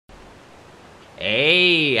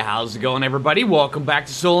Hey, how's it going, everybody? Welcome back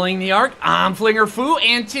to Soloing the Ark. I'm Phlinger Phoo,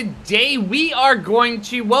 and today we are going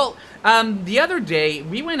to, the other day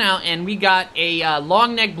we went out and we got a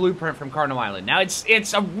long neck blueprint from Cardinal Island. Now,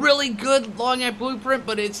 it's a really good long neck blueprint,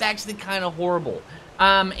 but it's actually kind of horrible.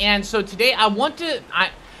 And so today I'm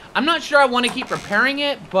not sure I want to keep repairing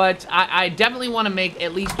it, but I definitely want to make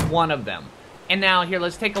at least one of them. And now, here,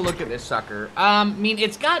 let's take a look at this sucker. I mean,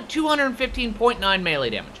 it's got 215.9 melee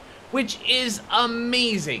damage, which is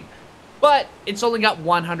amazing, but it's only got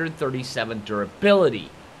 137 durability.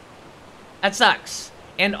 That sucks.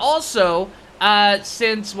 And also,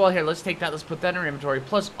 here, let's take that, let's put that in our inventory.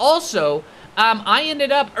 Plus, also, I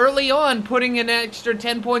ended up early on putting an extra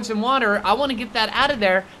 10 points in water. I want to get that out of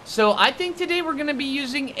there, so I think today we're going to be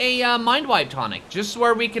using a MINDWIPE tonic, just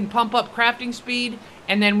where we can pump up crafting speed,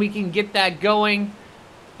 and then we can get that going.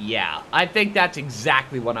 Yeah, I think that's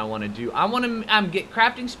exactly what I want to do. I want to get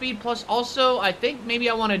crafting speed, plus also I think maybe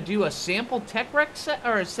I want to do a sample tech wreck set,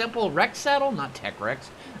 or a sample wreck saddle, not tech wrecks,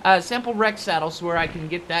 sample wreck saddle, so where I can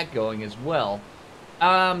get that going as well.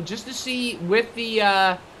 Just to see with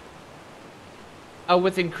the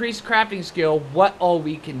with increased crafting skill what all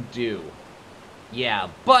we can do. Yeah,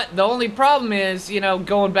 but the only problem is, you know,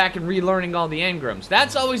 going back and relearning all the engrams.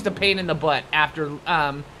 That's always the pain in the butt after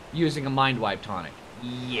using a MINDWIPE tonic.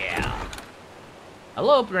 Yeah.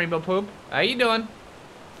 Hello, Rainbow Poop. How you doing?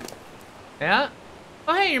 Yeah?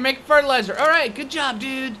 Oh, hey, you're making fertilizer. All right, good job,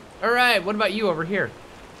 dude. All right, what about you over here?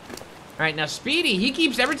 All right, now Speedy, he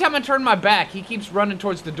keeps, every time I turn my back, he keeps running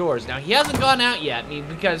towards the doors. Now, he hasn't gone out yet,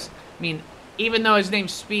 because, even though his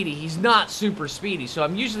name's Speedy, he's not super speedy, so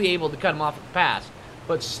I'm usually able to cut him off at the pass,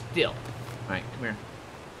 but still. All right, come here.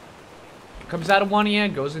 Comes out of one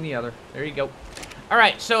end, goes in the other. There you go. All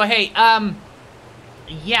right, so, hey,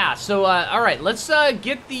 yeah, so, alright, let's,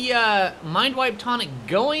 get the, MINDWIPE tonic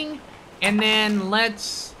going, and then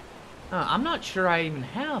let's, I'm not sure I even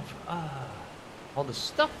have, all the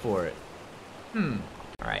stuff for it.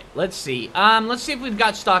 Alright, let's see if we've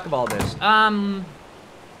got stock of all this.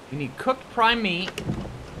 We need cooked prime meat.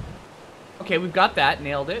 Okay, we've got that,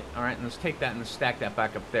 nailed it. Alright, and let's take that and let's stack that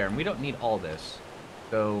back up there, and we don't need all this.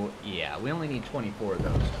 So, yeah, we only need 24 of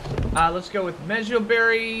those. Let's go with mejo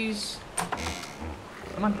berries.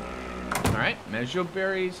 Come on. Alright, mejo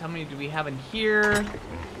berries. How many do we have in here?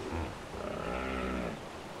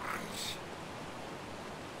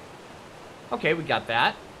 Okay, we got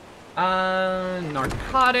that.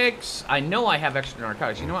 Narcotics. I know I have extra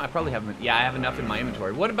narcotics. You know what? I probably have, yeah, I have enough in my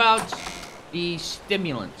inventory. What about the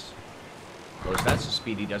stimulants? Close that so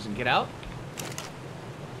Speedy doesn't get out.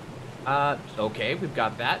 Okay, we've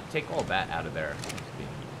got that. Take all that out of there.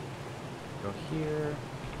 Go here.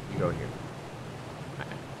 You go here.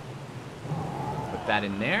 Put that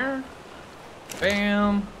in there.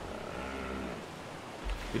 Bam.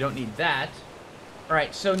 We don't need that.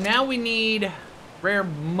 Alright, so now we need rare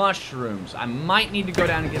mushrooms. I might need to go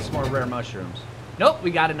down and get some more rare mushrooms. Nope,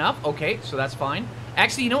 we got enough. Okay, so that's fine.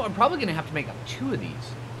 Actually, you know what? I'm probably going to have to make up 2 of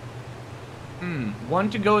these.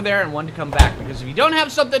 One to go there and one to come back. Because if you don't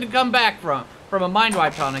have something to come back from a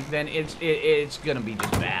MINDWIPE tonic, then it's going to be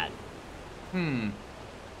just bad.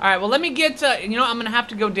 Alright, well, let me get, you know, I'm going to have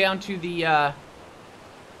to go down to the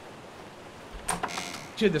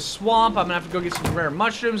swamp. I'm going to have to go get some rare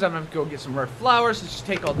mushrooms. I'm going to have to go get some rare flowers. Let's just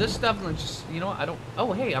take all this stuff and let's just, you know what,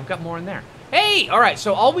 oh, hey, I've got more in there. Hey! Alright,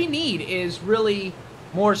 so all we need is really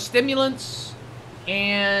more stimulants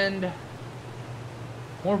and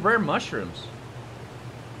more rare mushrooms.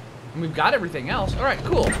 And we've got everything else. Alright,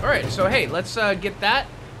 cool. Alright, so hey, let's get that.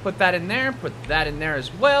 Put that in there. Put that in there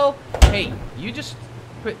as well. Hey, you just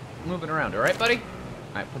quit moving around, alright, buddy?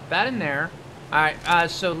 Alright, put that in there. Alright,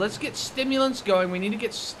 so let's get stimulants going. We need to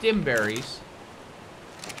get stim berries.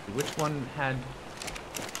 Which one had...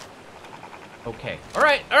 Okay.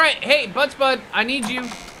 Alright, hey, Bud, I need you.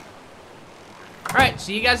 Alright,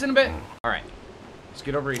 see you guys in a bit. Alright, let's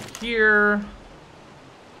get over here.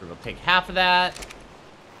 We'll take half of that.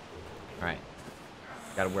 Alright.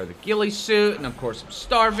 Gotta wear the ghillie suit, and of course I'm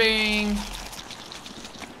starving.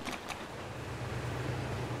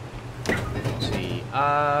 Let's see.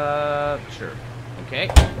 Sure. Okay.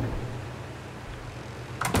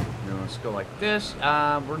 Now let's go like this.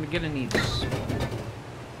 We're gonna need...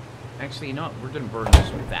 Actually, you know what? We're gonna burn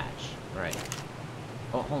this with thatch. Alright.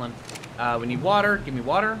 Oh, hold on. We need water. Give me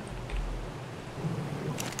water.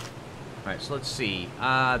 Alright, so let's see.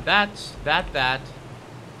 That,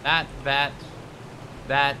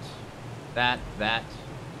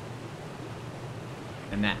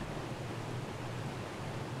 and that.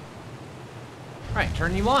 All right,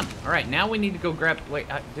 turn you on. All right, now we need to go grab... Wait,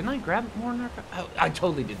 didn't I grab more narcotics? Oh, I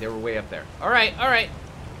totally did. They were way up there. All right, all right.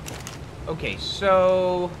 Okay,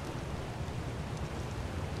 so...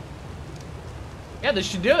 Yeah, this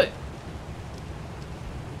should do it.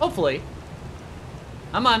 Hopefully.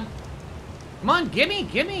 Come on. Come on, gimme,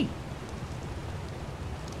 gimme.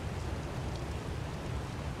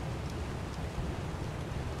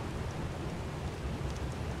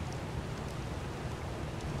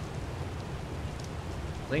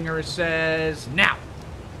 Phlinger says, now.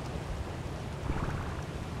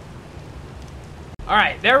 All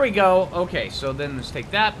right, there we go. Okay, so then let's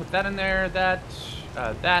take that, put that in there, that,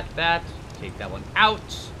 that. Take that one out.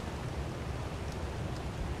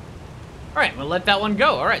 All right, we'll let that one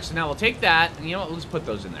go. All right, so now we'll take that, and you know what? Let's put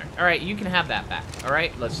those in there. All right, you can have that back. All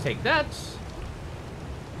right, let's take that.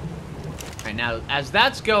 All right, now, as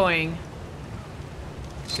that's going...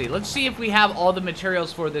 Let's see if we have all the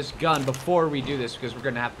materials for this gun before we do this, because we're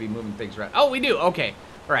going to have to be moving things around. Oh, we do. Okay.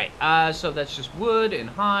 All right. So that's just wood and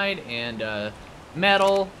hide and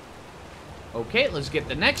metal. Okay, let's get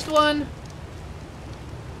the next one.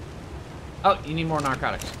 Oh, you need more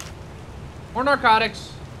narcotics. More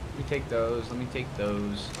narcotics. Let me take those. Let me take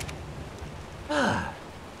those.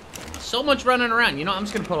 So much running around. You know, I'm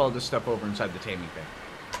just going to put all this stuff over inside the taming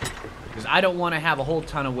thing, because I don't want to have a whole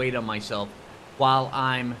ton of weight on myself while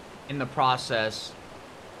I'm in the process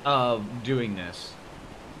of doing this.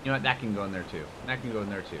 You know what? That can go in there too. That can go in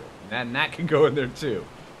there too. And that can go in there too.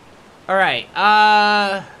 Alright,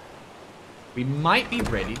 we might be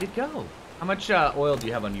ready to go. How much oil do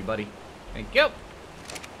you have on you, buddy? Thank you.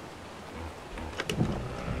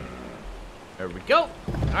 There we go.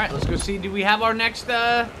 Alright, let's go see. Do we have our next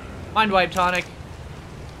MINDWIPE tonic?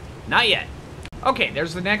 Not yet. Okay,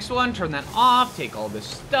 there's the next one. Turn that off. Take all this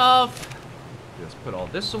stuff. Let's put all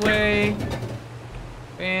this away.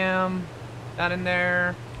 Bam. That in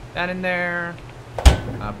there. That in there.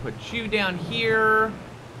 Put you down here.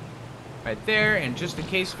 Right there. And just in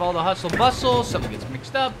case of all the hustle bustle, something gets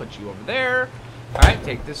mixed up, put you over there. Alright,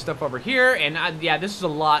 take this stuff over here. And yeah, this is a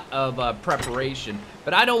lot of preparation.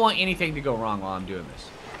 But I don't want anything to go wrong while I'm doing this.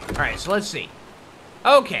 Alright, so let's see.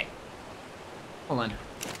 Okay. Hold on.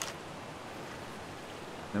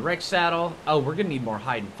 The Rex saddle. Oh, we're gonna need more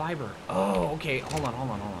hide and fiber. Oh, okay. Hold on.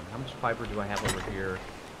 How much fiber do I have over here?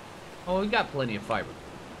 Oh, we got plenty of fiber.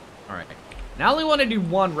 All right. Now I only want to do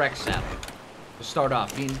one Rex saddle to start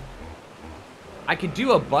off. I mean, I could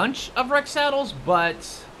do a bunch of Rex saddles,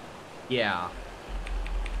 but yeah. All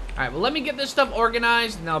right. Well, let me get this stuff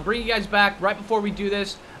organized, and I'll bring you guys back right before we do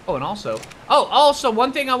this. Oh, and also,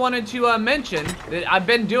 one thing I wanted to mention that I've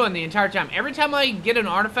been doing the entire time. Every time I get an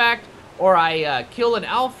artifact, or I kill an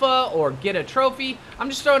alpha, or get a trophy, I'm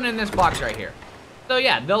just throwing it in this box right here. So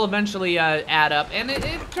yeah, they'll eventually add up, and it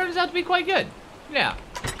turns out to be quite good. Yeah.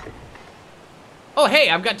 Oh, hey,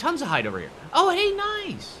 I've got tons of hide over here. Oh, hey,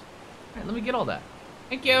 nice. All right, let me get all that.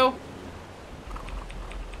 Thank you. All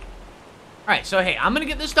right, so hey, I'm gonna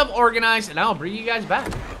get this stuff organized, and I'll bring you guys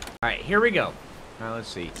back. All right, here we go. Now let's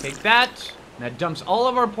see. Take that. And that dumps all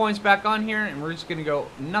of our points back on here, and we're just gonna go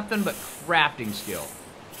nothing but crafting skill.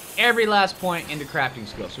 Every last point into crafting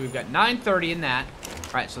skill. So we've got 930 in that.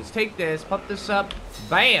 All right, so let's take this, pump this up.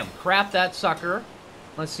 Bam! Craft that sucker.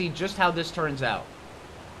 Let's see just how this turns out.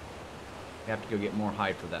 We have to go get more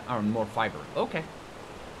hide for that, or more fiber. Okay.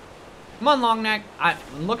 Come on, long neck. I'm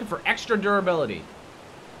looking for extra durability.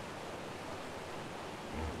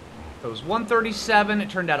 It was 137. It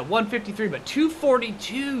turned out at 153, but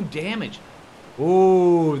 242 damage.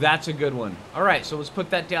 Ooh, that's a good one. All right, so let's put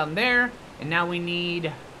that down there. And now we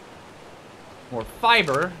need more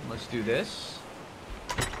fiber. Let's do this.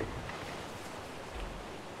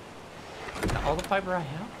 Is that all the fiber I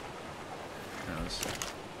have? No, let's see.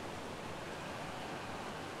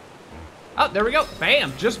 Oh, there we go.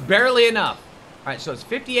 Bam, just barely enough. All right, so it's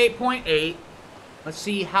 58.8. Let's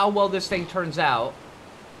see how well this thing turns out.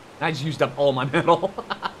 I just used up all my metal.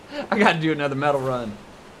 I got to do another metal run.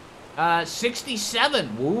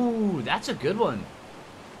 67. Ooh, that's a good one.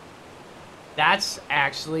 That's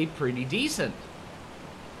actually pretty decent.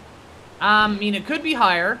 I mean, it could be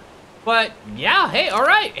higher, but yeah, hey, all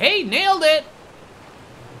right. Hey, nailed it.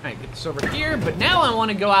 All right, get this over here, but now I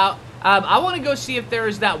want to go out. I want to go see if there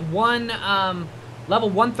is that one level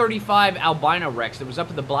 135 albino Rex that was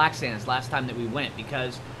up at the Black Sands last time that we went,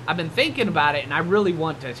 because I've been thinking about it, and I really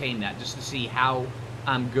want to attain that just to see how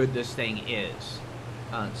good this thing is.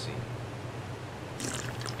 Let's see.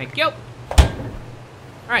 Thank you.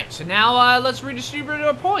 Alright, so now let's redistribute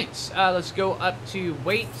our points. Let's go up to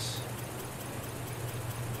weights.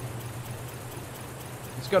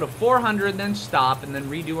 Let's go to 400, then stop, and then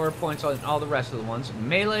redo our points on all the rest of the ones.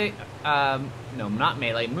 Melee, no, not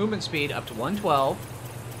melee. Movement speed up to 112.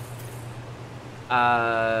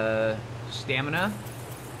 Stamina,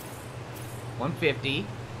 150.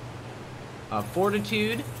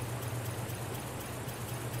 Fortitude,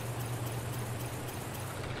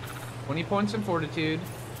 20 points in fortitude.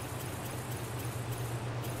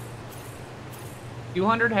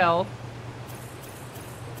 200 health.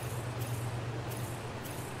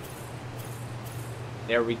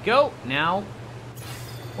 There we go. Now,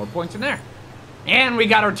 more points in there. And we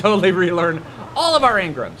got to totally relearn all of our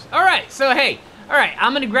engrams. All right, so hey, all right,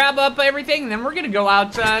 I'm going to grab up everything, and then we're going to go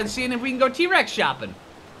out seeing if we can go T-Rex shopping.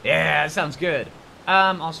 Yeah, that sounds good.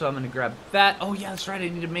 Also, I'm going to grab that. Oh, yeah, that's right. I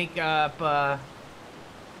need to make up,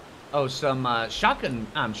 some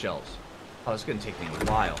shotgun shells. Oh, it's going to take me a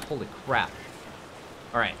while. Holy crap.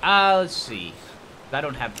 All right, let's see. I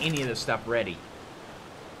don't have any of this stuff ready.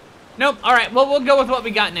 Nope. All right, well, we'll go with what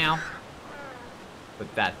we got now.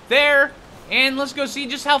 Put that there. And let's go see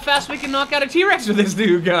just how fast we can knock out a T-Rex with this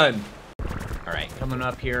new gun. All right, coming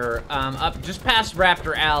up here, up just past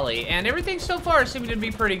Raptor Alley. And everything so far seems to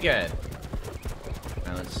be pretty good.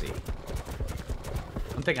 Now, let's see.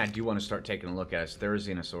 One thing I do want to start taking a look at is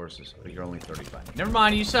Therizinosaurus, but you're only 35. Never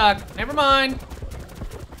mind, you suck. Never mind.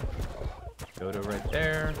 Go to right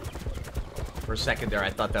there. For a second there,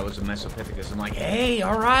 I thought that was a Mesopithecus. I'm like, hey,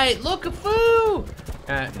 all right, look, a Phoo!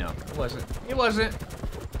 No, it wasn't. It wasn't.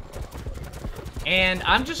 And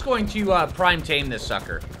I'm just going to prime tame this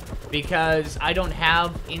sucker because I don't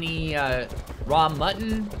have any raw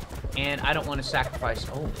mutton, and I don't want to sacrifice.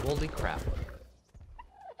 Oh, holy crap!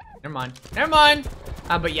 Never mind. Never mind.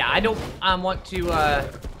 But yeah, I don't want to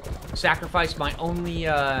sacrifice my only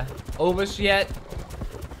Ovis yet.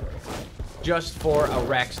 Just for a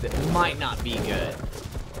Rex that might not be good.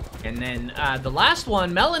 And then the last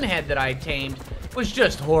one, Melonhead, that I tamed was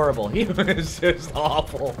just horrible. He was just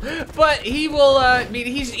awful. But he will, I mean,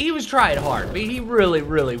 he was trying hard. I mean, he really,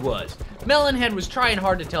 really was. Melonhead was trying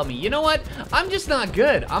hard to tell me, you know what? I'm just not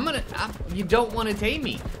good. You don't want to tame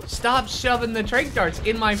me. Stop shoving the trank darts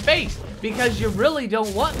in my face because you really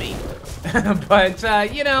don't want me. But,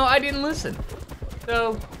 you know, I didn't listen.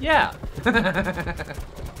 So, yeah.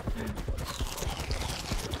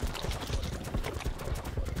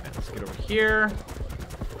 Get over here.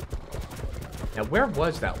 Now, where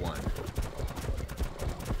was that one?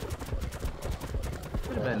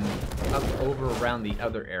 Could have been up over around the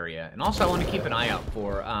other area. And also, I want to keep an eye out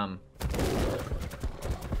for,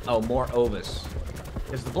 more Ovis.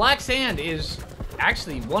 Because the black sand is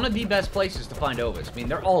actually one of the best places to find Ovis. I mean,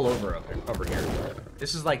 they're all over here.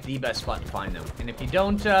 This is like the best spot to find them. And if you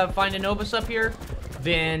don't find an Ovis up here,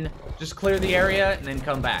 then just clear the area and then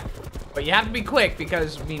come back. But you have to be quick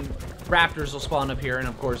because, I mean, raptors will spawn up here, and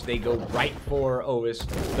of course they go right for Ovis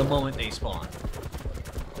the moment they spawn.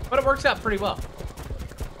 But it works out pretty well.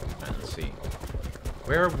 Right, let's see.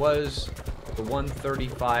 Where was the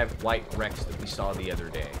 135 white Rex that we saw the other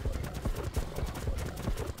day?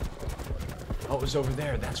 Oh, it was over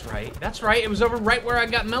there. That's right. That's right. It was over right where I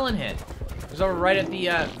got Melonhead. It was over right at the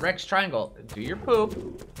Rex triangle. Do your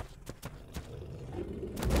poop.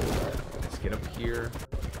 Let's get up here.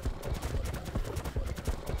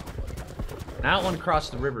 I don't want to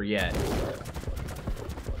cross the river yet.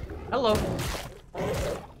 Hello.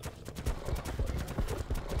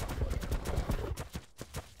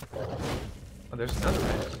 Oh, there's another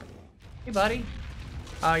Rex. Hey, buddy.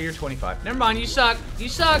 You're 25. Never mind, you suck. You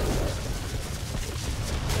suck.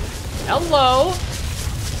 Hello.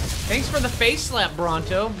 Thanks for the face slap,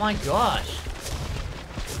 Bronto. My gosh.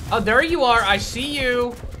 Oh, there you are. I see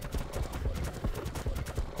you.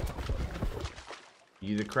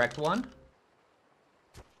 You the correct one?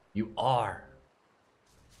 You are.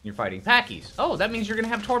 You're fighting Packies. Oh, that means you're gonna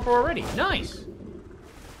have torpor already. Nice.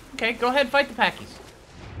 Okay, go ahead, fight the Packies.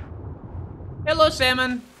 Hello,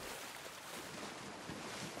 Salmon.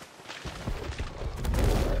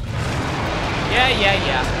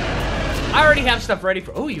 Yeah. I already have stuff ready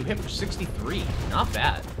for... Oh, you hit for 63. Not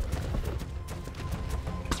bad.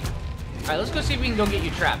 Alright, let's go see if we can go get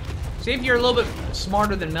you trapped. See if you're a little bit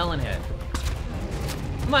smarter than Melonhead.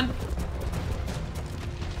 Come on.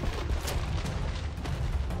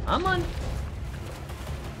 Come on.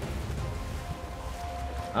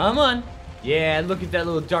 Come on. Yeah, look at that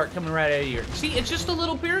little dart coming right out of here. See, it's just a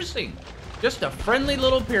little piercing. Just a friendly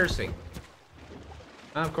little piercing.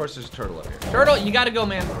 And of course, there's a turtle up here. Turtle, you gotta go,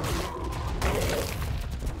 man.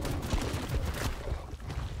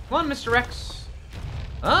 Come on, Mr. Rex.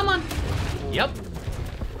 Come on. Yep.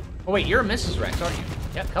 Oh, wait, you're a Mrs. Rex, aren't you?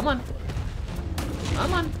 Yep, come on.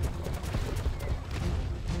 Come on.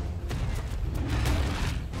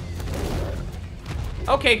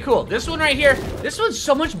 Okay, cool. This one right here, this one's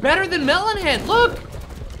so much better than Melonhead. Look!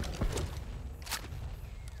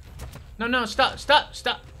 No, no, stop, stop,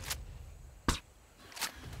 stop.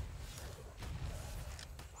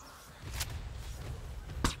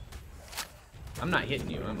 I'm not hitting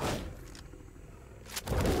you, am I?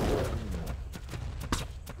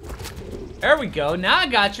 There we go. Now I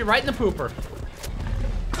got you right in the pooper.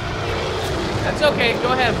 That's okay.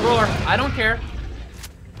 Go ahead, roar. I don't care.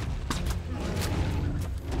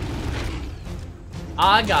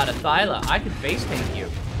 I got a Thyla. I can face tank you.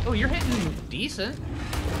 Oh, you're hitting decent.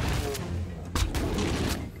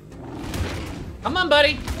 Come on,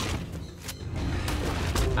 buddy.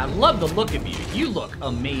 I love the look of you. You look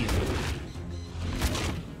amazing.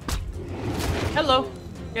 Hello.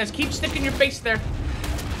 Yes, keep sticking your face there.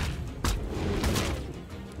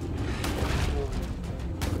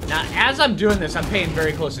 Now, as I'm doing this, I'm paying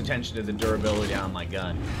very close attention to the durability on my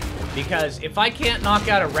gun. Because if I can't knock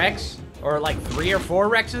out a Rex, or like 3 or 4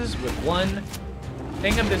 Rexes with one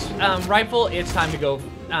thing of this rifle, it's time to go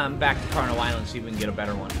back to Carno Island, see if we can get a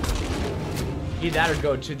better one. Either that or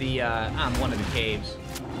go to the one of the caves.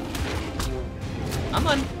 I'm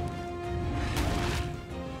on.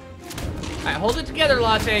 Alright, hold it together,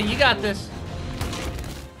 Latte. You got this.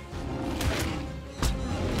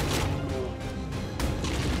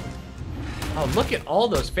 Oh, look at all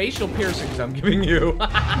those facial piercings I'm giving you.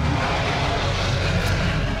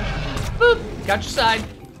 Boop. Got your side.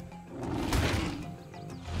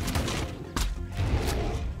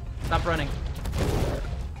 Stop running.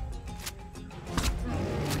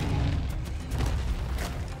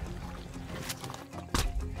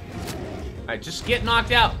 Alright, just get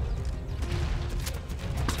knocked out.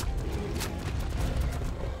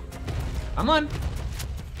 Come on.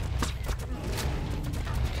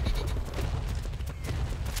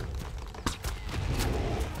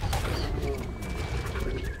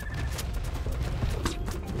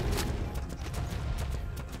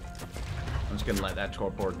 I'm just gonna let that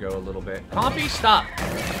torpor go a little bit. Compy, stop.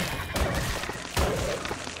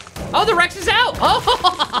 Oh, the Rex is out.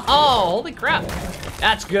 Oh, holy crap.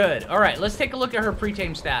 That's good. All right, let's take a look at her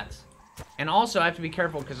pre-tame stats. And also, I have to be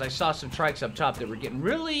careful because I saw some trikes up top that were getting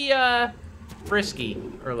really frisky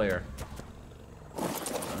earlier.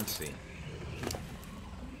 Let's see.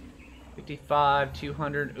 55,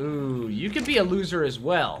 200. Ooh, you could be a loser as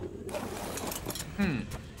well.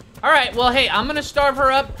 All right, well, hey, I'm going to starve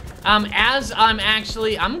her up. I'm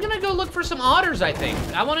going to go look for some otters, I think.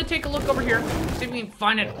 I want to take a look over here, see if we can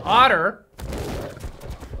find an otter.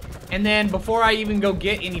 And then before I even go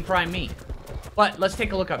get any prime meat. But let's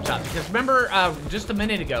take a look up top, because remember just a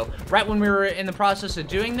minute ago, right when we were in the process of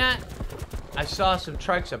doing that, I saw some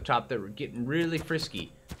trikes up top that were getting really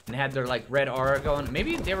frisky and had their like red aura going.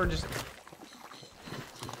 Maybe they were just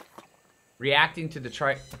reacting to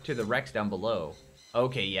the Rex down below.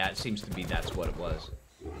 Okay, yeah, it seems to be that's what it was.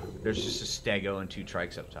 There's just a stego and 2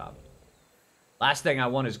 trikes up top. Last thing I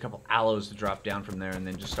want is a couple aloes to drop down from there and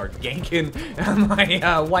then just start ganking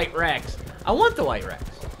my white Rex. I want the white Rex.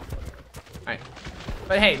 Alright.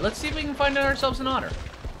 But hey, let's see if we can find ourselves an otter.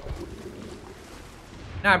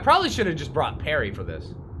 Now, I probably should have just brought Perry for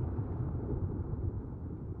this.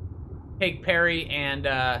 Take Perry and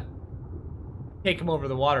take him over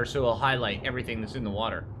the water so he'll highlight everything that's in the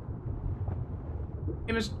water.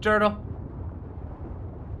 Hey, Mr. Turtle.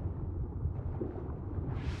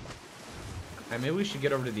 Alright, maybe we should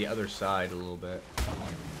get over to the other side a little bit.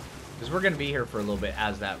 Because we're going to be here for a little bit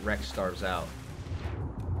as that Rex starves out.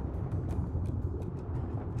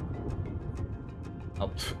 Oh,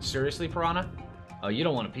 seriously, Piranha? Oh, you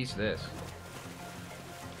don't want a piece of this.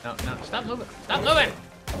 No, no, stop moving. Stop moving!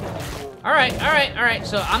 Alright, alright, alright.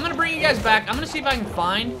 So I'm going to bring you guys back. I'm going to see if I can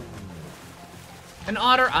find an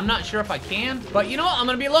otter. I'm not sure if I can. But you know what? I'm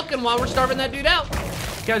going to be looking while we're starving that dude out.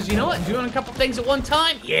 Because you know what? Doing a couple things at one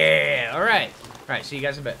time? Yeah, alright. Alright, see you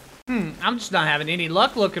guys in a bit. I'm just not having any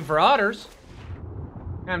luck looking for otters.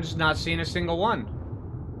 I'm just not seeing a single one.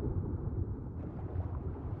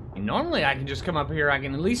 Normally, I can just come up here, I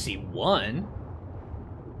can at least see one.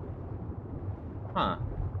 Huh.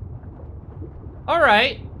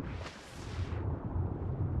 Alright.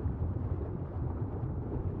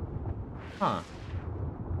 Huh.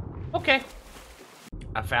 Okay.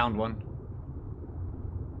 I found one.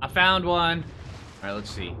 I found one. Alright,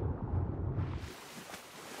 let's see.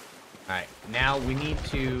 Alright, now we need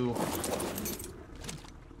to...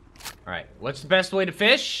 Alright, what's the best way to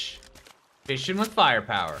fish? Fishing with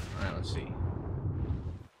firepower. Alright, let's see.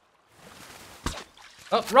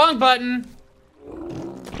 Oh, wrong button!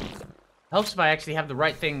 Helps if I actually have the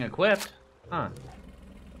right thing equipped. Huh.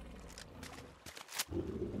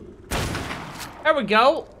 There we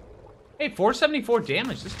go. Hey, 474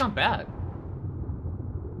 damage. That's not bad.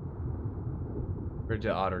 Where'd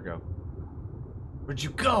the otter go? Where'd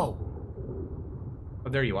you go? Oh,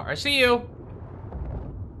 there you are. I see you.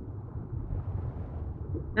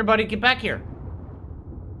 Here, buddy. Get back here.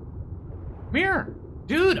 Come here.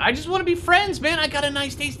 Dude, I just want to be friends, man. I got a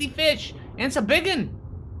nice, tasty fish. And it's a big one.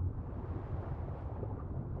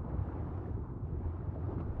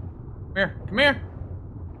 Come here. Come here.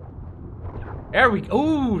 There we go.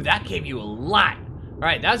 Ooh, that gave you a lot. All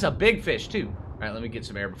right, that's a big fish, too. All right, let me get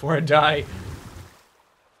some air before I die.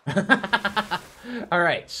 All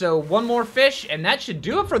right, so one more fish, and that should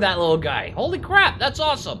do it for that little guy. Holy crap, that's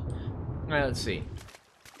awesome. All right, let's see.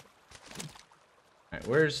 All right,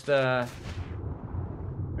 where's the...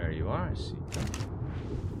 There you are, I see.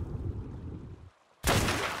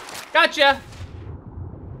 Gotcha!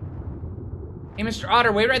 Hey, Mr.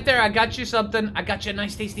 Otter, wait right there. I got you something. I got you a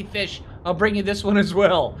nice, tasty fish. I'll bring you this one as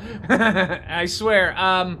well. I swear.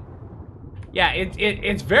 Yeah,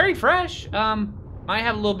 it's very fresh. Might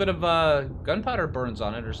have a little bit of gunpowder burns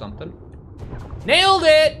on it or something. Nailed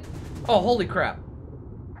it! Oh, holy crap.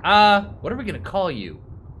 What are we gonna call you?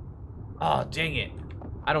 Oh, dang it.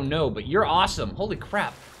 I don't know, but you're awesome. Holy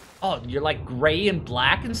crap. Oh, you're like gray and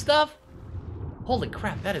black and stuff? Holy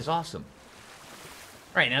crap, that is awesome.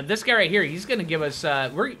 All right, now this guy right here, he's gonna give us,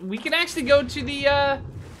 we can actually go to the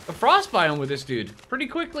frost biome with this dude pretty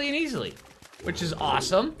quickly and easily, which is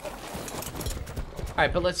awesome. All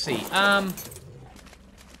right, but let's see.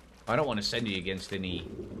 I don't want to send you against any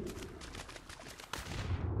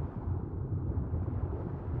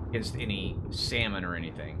salmon or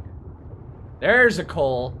anything. There's a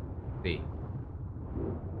coal. See.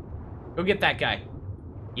 Go get that guy.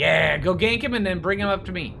 Yeah, go gank him and then bring him up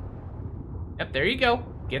to me. Yep, there you go.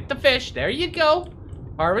 Get the fish. There you go.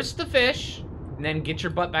 Harvest the fish. And then get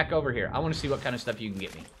your butt back over here. I want to see what kind of stuff you can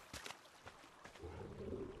get me.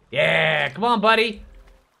 Yeah, come on, buddy.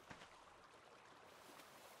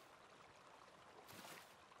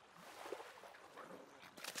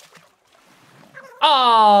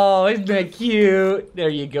 Oh, isn't that cute? There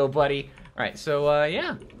you go, buddy. All right, so,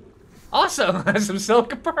 yeah. Awesome, some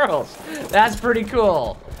silk pearls. That's pretty cool.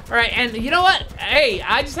 All right, and you know what? Hey,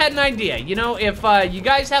 I just had an idea. You know, if you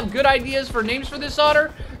guys have good ideas for names for this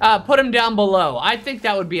otter, put them down below. I think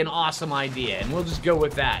that would be an awesome idea, and we'll just go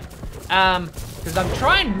with that. Because I'm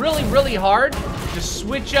trying really, really hard to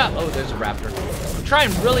switch up. Oh, there's a raptor. I'm trying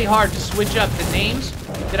really hard to switch up the names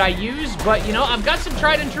that I use, but, you know, I've got some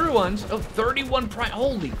tried and true ones. Oh, 31 prime.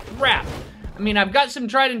 Holy crap. I mean, I've got some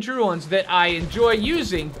tried and true ones that I enjoy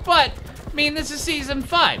using, but, I mean, this is season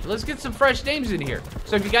 5. Let's get some fresh names in here.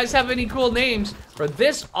 So if you guys have any cool names for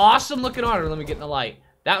this awesome looking otter, let me get in the light.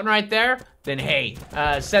 That one right there, then hey,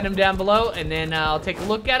 send them down below, and then I'll take a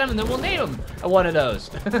look at them, and then we'll name them one of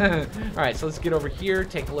those. All right, so let's get over here,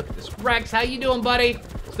 take a look at this Rex. How you doing, buddy?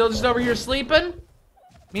 Still just over here sleeping?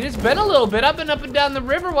 I mean, it's been a little bit. I've been up and down the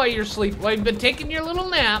river while you're sleeping. While you've been taking your little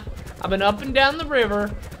nap. I've been up and down the river,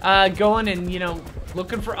 going and, you know,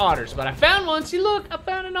 looking for otters. But I found one. See, look, I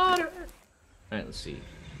found an otter. All right, let's see.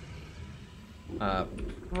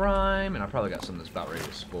 Prime, and I probably got something that's about ready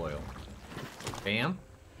to spoil. Bam.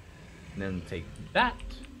 And then take that.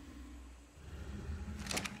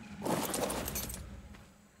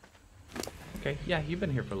 Okay, yeah, you've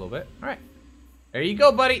been here for a little bit. All right. There you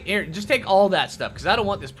go, buddy. Here, just take all that stuff, because I don't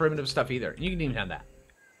want this primitive stuff either. You can even have that.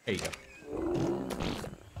 There you go.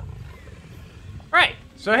 Alright,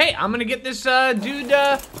 so hey, I'm gonna get this dude,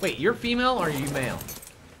 wait, you're female or are you male?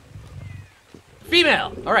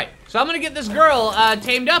 Female! Alright, so I'm gonna get this girl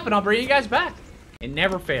tamed up and I'll bring you guys back. It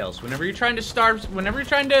never fails. Whenever you're trying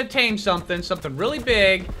to tame something really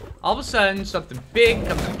big, all of a sudden something big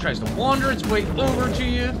comes and tries to wander its way over to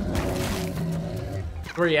you.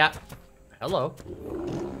 Where you at? Hello.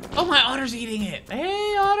 Oh, my otter's eating it.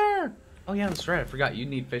 Hey, otter. Oh yeah, that's right. I forgot you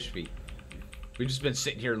need fish feet. We've just been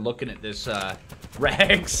sitting here looking at this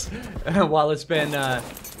Rex while it's been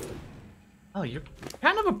oh, you're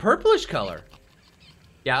kind of a purplish color.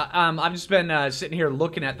 Yeah, I've just been sitting here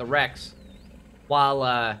looking at the Rex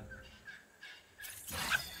while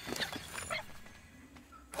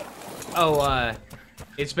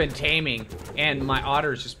it's been taming, and my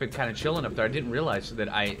otter's just been kind of chilling up there. I didn't realize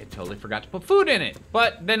that I totally forgot to put food in it.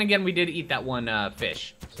 But then again, we did eat that one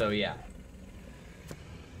fish, so yeah.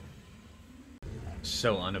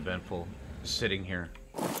 So uneventful, sitting here,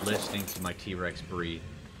 listening to my T-Rex breathe.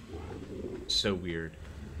 So weird.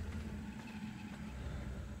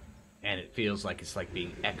 And it feels like it's like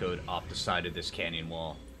being echoed off the side of this canyon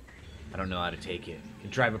wall. I don't know how to take it. It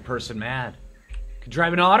could drive a person mad. It could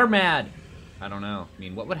drive an otter mad. I don't know. I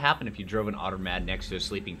mean, what would happen if you drove an Automat next to a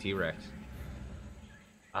sleeping T-Rex?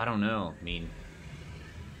 I don't know. I mean,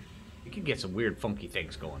 you could get some weird, funky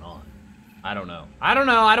things going on. I don't know. I don't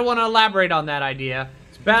know. I don't want to elaborate on that idea.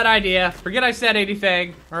 It's a bad idea. Forget I said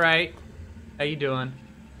anything. All right. How you doing?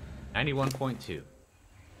 91.2. All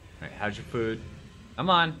right, how's your food? Come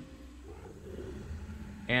on.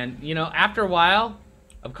 And, you know, after a while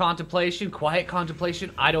of contemplation, quiet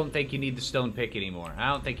contemplation, I don't think you need the stone pick anymore.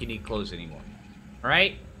 I don't think you need clothes anymore. All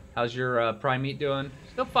right? How's your prime meat doing?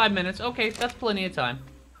 Still 5 minutes. Okay, that's plenty of time.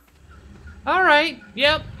 All right.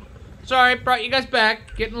 Yep. Sorry, brought you guys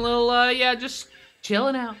back. Getting a little, yeah, just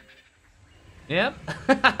chilling out. Yep.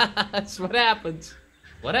 That's what happens.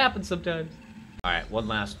 What happens sometimes. All right, one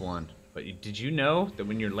last one. But did you know that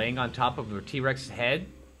when you're laying on top of a T-Rex's head,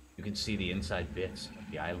 you can see the inside bits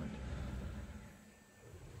of the island?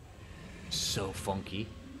 So funky.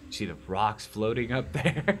 See the rocks floating up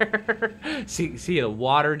there. see the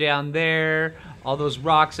water down there. All those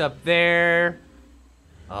rocks up there.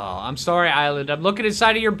 Oh, I'm sorry, island. I'm looking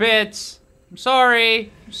inside of your bits. I'm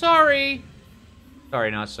sorry. I'm sorry.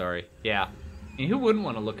 Sorry, not sorry. Yeah. And who wouldn't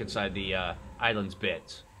want to look inside the island's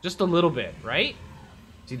bits? Just a little bit, right?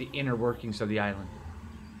 See the inner workings of the island.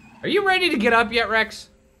 Are you ready to get up yet, Rex?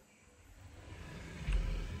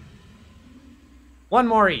 One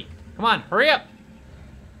more eat. Come on, hurry up.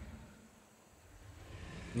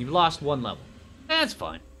 You've lost one level. That's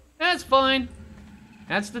fine. That's fine.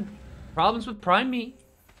 That's the problems with prime meat.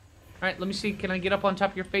 All right, let me see. Can I get up on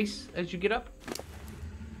top of your face as you get up?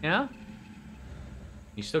 Yeah?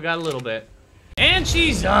 You still got a little bit. And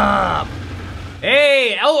she's up!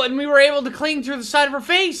 Hey! Oh, and we were able to cling through the side of her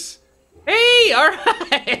face! Hey!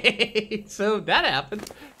 Alright! So that happened.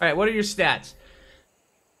 Alright, what are your stats?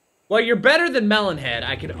 Well, you're better than Melonhead.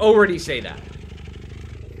 I can already say that.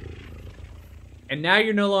 And now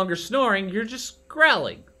you're no longer snoring. You're just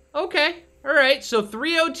growling. Okay. Alright, so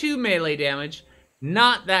 302 melee damage.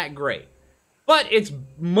 Not that great. But it's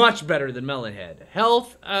much better than Melonhead.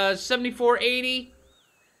 Health, 7480.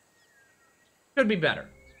 Could be better.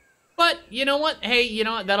 But, you know what? Hey, you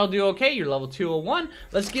know what? That'll do okay. You're level 201.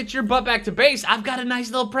 Let's get your butt back to base. I've got a nice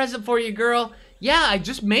little present for you, girl. Yeah, I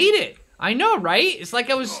just made it. I know, right? It's like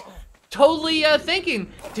I was totally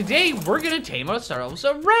thinking, today we're going to tame ourselves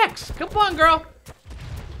a Rex. Come on, girl.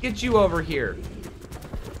 Get you over here.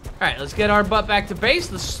 All right, let's get our butt back to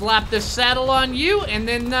base. Let's slap this saddle on you and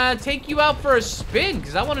then take you out for a spin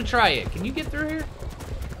because I want to try it. Can you get through here?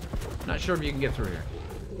 I'm not sure if you can get through here.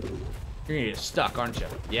 You're gonna get stuck, aren't you?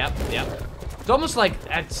 Yep, yep. It's almost like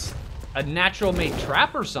that's a natural made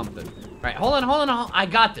trap or something. All right, hold on. I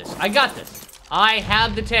got this. I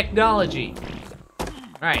have the technology. All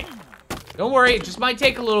right, don't worry. It just might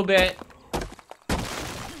take a little bit.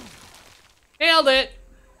 Nailed it.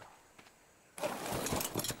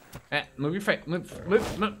 Move your face. Move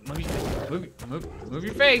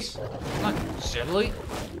your face. Come on, steadily.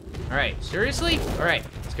 All right, seriously? All right,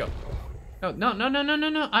 let's go.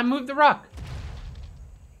 No. I moved the rock.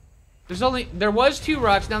 There was 2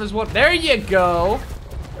 rocks, now there's 1. There you go.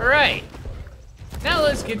 All right. Now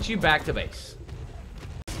let's get you back to base.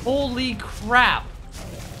 Holy crap.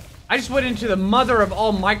 I just went into the mother of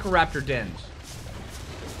all Microraptor dens.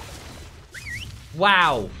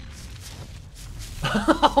 Wow.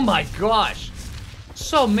 Oh my gosh.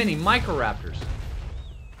 So many Microraptors.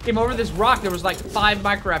 Came over this rock, there was like 5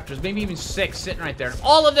 Microraptors, maybe even 6 sitting right there. And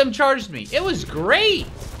all of them charged me. It was great.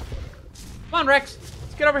 Come on, Rex.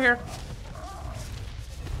 Let's get over here.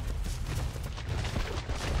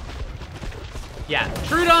 Yeah,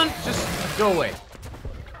 Trudon, just go away.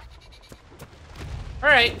 All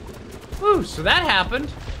right. Woo, so that happened.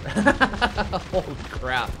 Holy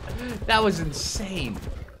crap. That was insane.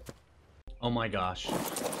 Oh my gosh.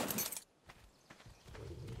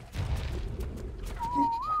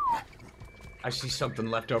 I see something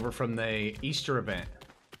left over from the Easter event.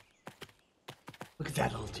 Look at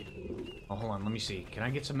that little dude. Oh, hold on, let me see. Can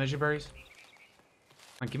I get some measure berries?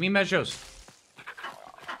 Come on, give me measures.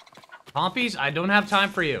 Pompies, I don't have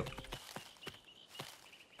time for you.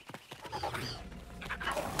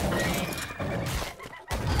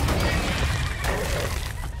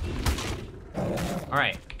 All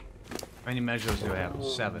right. How many measures do I have?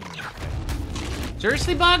 7.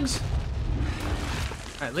 Seriously, bugs?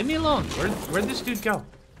 All right, leave me alone. Where'd this dude go?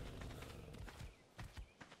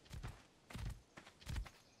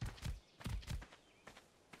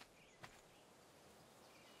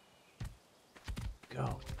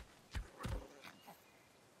 Go.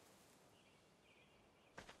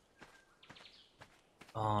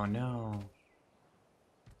 Oh no.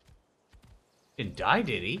 Didn't die,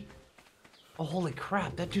 did he? Oh, holy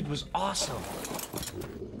crap, that dude was awesome.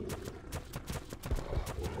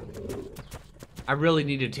 I really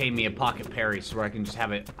need to tame me a pocket parry so I can just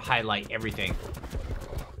have it highlight everything.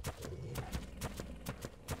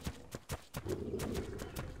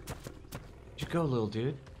 Where'd you go, little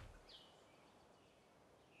dude?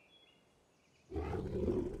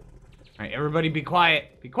 Alright, everybody be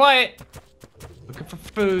quiet. Be quiet! Looking for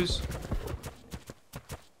foos.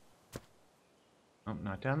 Oh,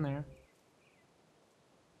 not down there.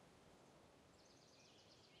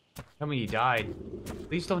 Tell me he died.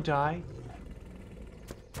 Please don't die.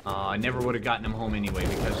 I never would have gotten him home anyway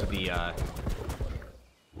because of the,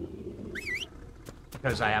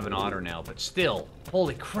 because I have an otter now, but still.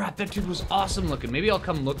 Holy crap, that dude was awesome looking. Maybe I'll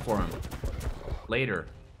come look for him later.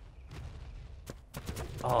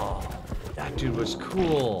 Oh, that dude was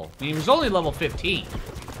cool. I mean, he was only level 15,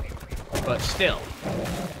 but still.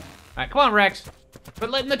 Alright, come on, Rex. Quit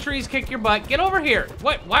letting the trees kick your butt. Get over here.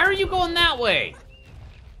 What? Why are you going that way?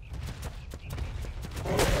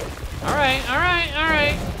 Alright, alright,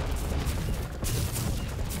 alright.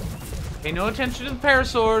 Okay, no attention to the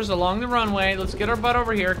parasaurs along the runway. Let's get our butt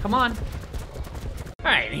over here. Come on.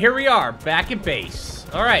 Alright, here we are, back at base.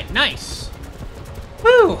 Alright, nice.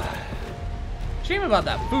 Whew. Shame about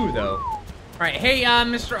that Phoo, though. Alright, hey,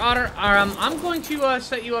 Mr. Otter, I'm going to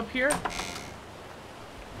set you up here.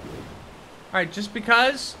 Alright, just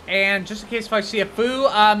because, and just in case if I see a Phoo,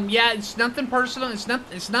 yeah, it's nothing personal.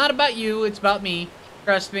 It's not about you, it's about me.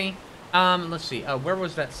 Trust me. Let's see. Where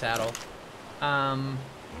was that saddle?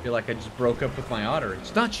 I feel like I just broke up with my otter.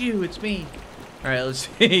 It's not you, it's me. Alright, let's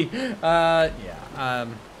see. Yeah,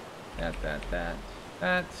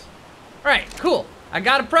 that. Alright, cool. I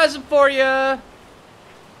got a present for you. Alright,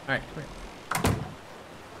 come here.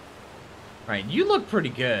 Alright, you look pretty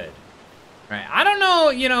good. Alright, I don't know,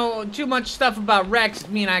 you know, too much stuff about Rex. I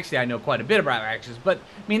mean, actually, I know quite a bit about Rexes, but,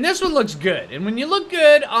 I mean, this one looks good. And when you look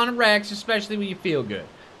good on a Rex, especially when you feel good.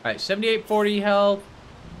 Alright, 7840 health.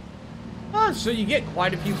 Oh, so you get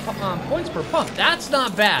quite a few points per pump. That's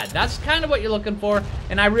not bad. That's kind of what you're looking for.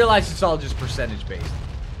 And I realize it's all just percentage-based.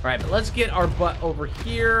 Alright, but let's get our butt over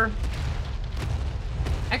here.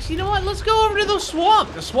 Actually, you know what? Let's go over to the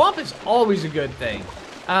swamp. The swamp is always a good thing.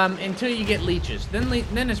 Until you get leeches. Then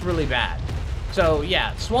it's really bad. So,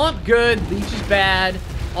 yeah, swamp good, leeches bad,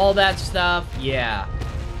 all that stuff, yeah.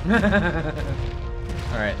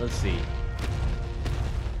 Alright, let's see.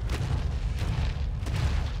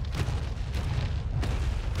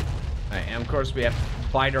 Alright, and of course we have to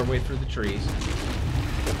bite our way through the trees.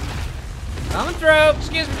 Coming through!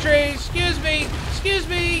 Excuse me, trees! Excuse me! Excuse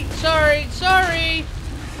me! Sorry! Sorry!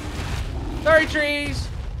 Sorry, trees!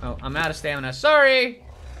 Oh, I'm out of stamina. Sorry!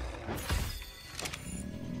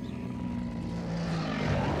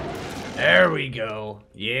 There we go.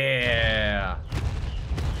 Yeah.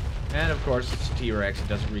 And of course, it's a T-Rex. It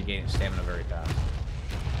doesn't regain its stamina very fast.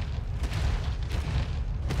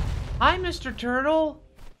 Hi, Mr. Turtle.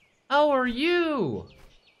 How are you?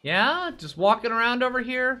 Yeah? Just walking around over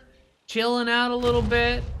here? Chilling out a little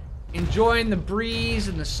bit? Enjoying the breeze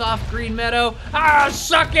and the soft green meadow? Ah,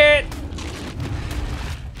 suck it!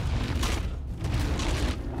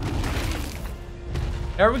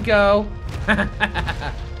 There we go.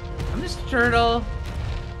 I'm Mr. Turtle.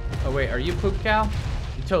 Oh wait, are you Poop Cow?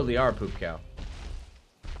 You totally are Poop Cow.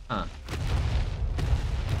 Huh.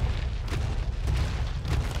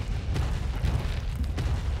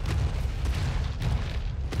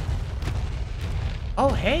 Oh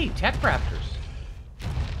hey, Tech Raptors.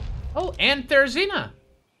 Oh, and Therizina.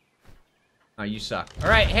 Oh, you suck.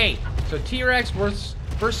 Alright, hey. So T-Rex versus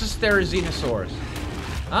Therizinosaurus.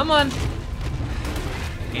 Come on.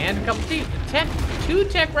 And a couple two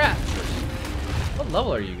Tech Raptors. What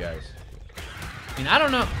level are you guys? I mean, I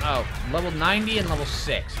don't know. Oh, level 90 and level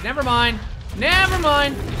 6. Never mind. Never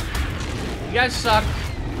mind. You guys suck.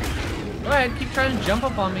 Go ahead, keep trying to jump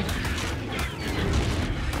up on me.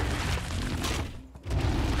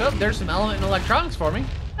 Oh, there's some element and electronics for me.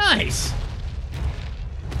 Nice.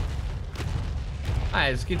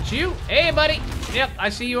 Alright, let's get you. Hey, buddy. Yep, I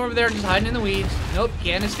see you over there just hiding in the weeds. Nope,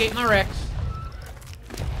 can't escape my Rex.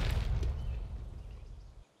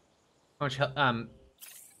 How much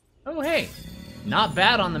oh, hey. Not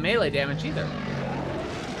bad on the melee damage either.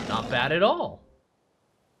 Not bad at all.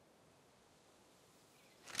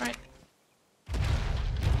 Alright.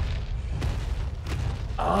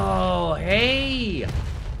 Oh, hey.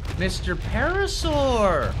 Mr.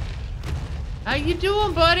 Parasaur. How you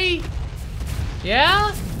doing, buddy?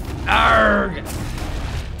 Yeah? Arrgh.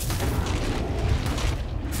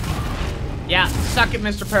 Yeah, suck it,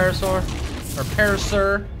 Mr. Parasaur. Or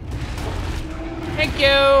Parasaur. Thank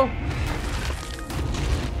you.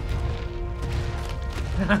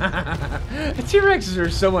 T-Rexes are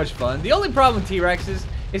so much fun. The only problem with T-Rexes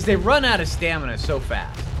is they run out of stamina so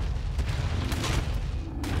fast.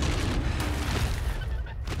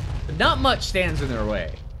 But not much stands in their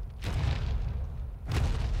way.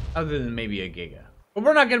 Other than maybe a Giga. But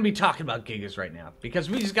we're not going to be talking about Gigas right now, because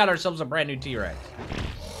we just got ourselves a brand new T-Rex.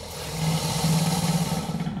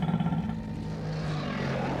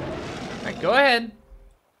 Alright, go ahead.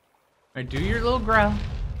 Alright, do your little growl.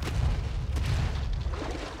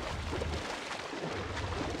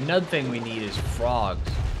 Another thing we need is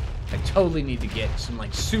frogs. I totally need to get some,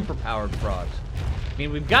 like, super powered frogs. I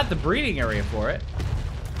mean, we've got the breeding area for it.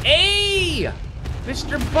 Hey!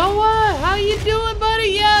 Mr. Boa, how you doing, buddy?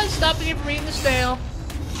 Yeah, stopping you from eating the snail.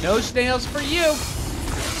 No snails for you.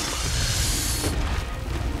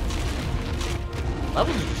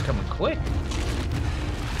 Levels are just coming quick.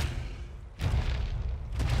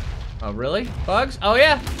 Oh, really? Bugs? Oh,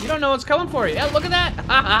 yeah. You don't know what's coming for you. Yeah, look at that.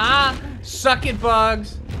 Ha ha ha. Suck it,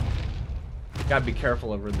 Bugs. Gotta be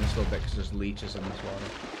careful over this little bit because there's leeches in this water.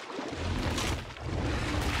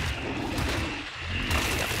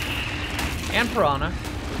 And piranha.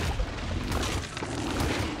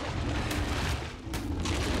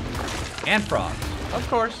 And frogs. Of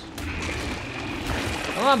course.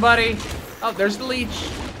 Come on, buddy. Oh, there's the leech.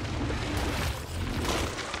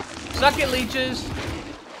 Suck it, leeches.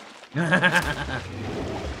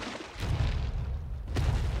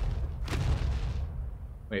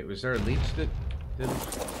 Wait, was there a leech that did...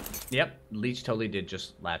 Yep, leech totally did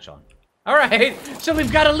just latch on. Alright, so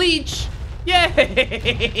we've got a leech!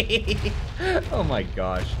 Yay! Oh my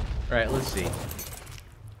gosh. Alright, let's see.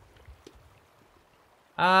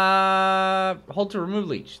 Hold to remove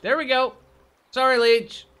leech. There we go. Sorry,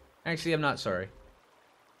 leech. Actually, I'm not sorry.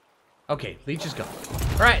 Okay, leech is gone.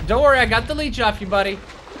 Alright, don't worry, I got the leech off you, buddy.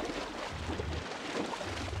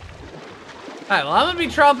 Alright, well, I'm gonna be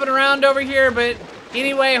tromping around over here, but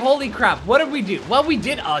anyway, holy crap, what did we do? Well, we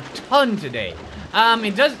did a ton today.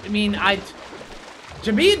 It does, I mean,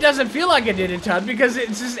 to me, it doesn't feel like I did a ton because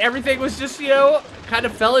it's just, everything was just, you know, kind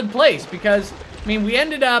of fell in place because, I mean, we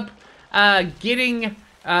ended up, making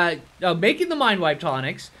the MINDWIPE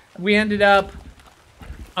tonics. We ended up,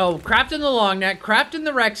 crafting the long neck, crafting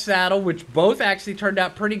the Rex saddle, which both actually turned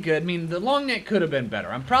out pretty good. I mean, the long neck could have been better.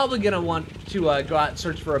 I'm probably going to want to go out and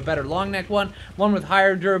search for a better long neck one with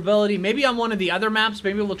higher durability. Maybe on one of the other maps.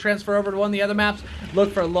 Maybe we'll transfer over to one of the other maps,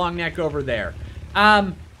 look for a long neck over there.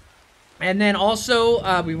 And then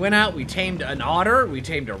also, we went out, we tamed an otter, we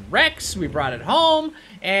tamed a Rex, we brought it home,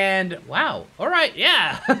 and wow, alright,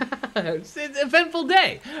 yeah, it's an eventful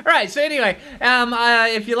day. Alright, so anyway,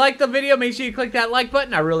 if you liked the video, make sure you click that like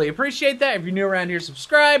button, I really appreciate that. If you're new around here,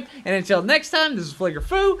 subscribe, and until next time, this is Phlinger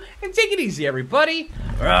Phoo, and take it easy, everybody.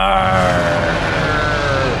 Yeah,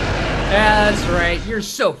 that's right, you're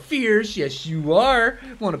so fierce, yes you are.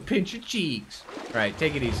 Want to pinch your cheeks. Alright,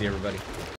 take it easy, everybody.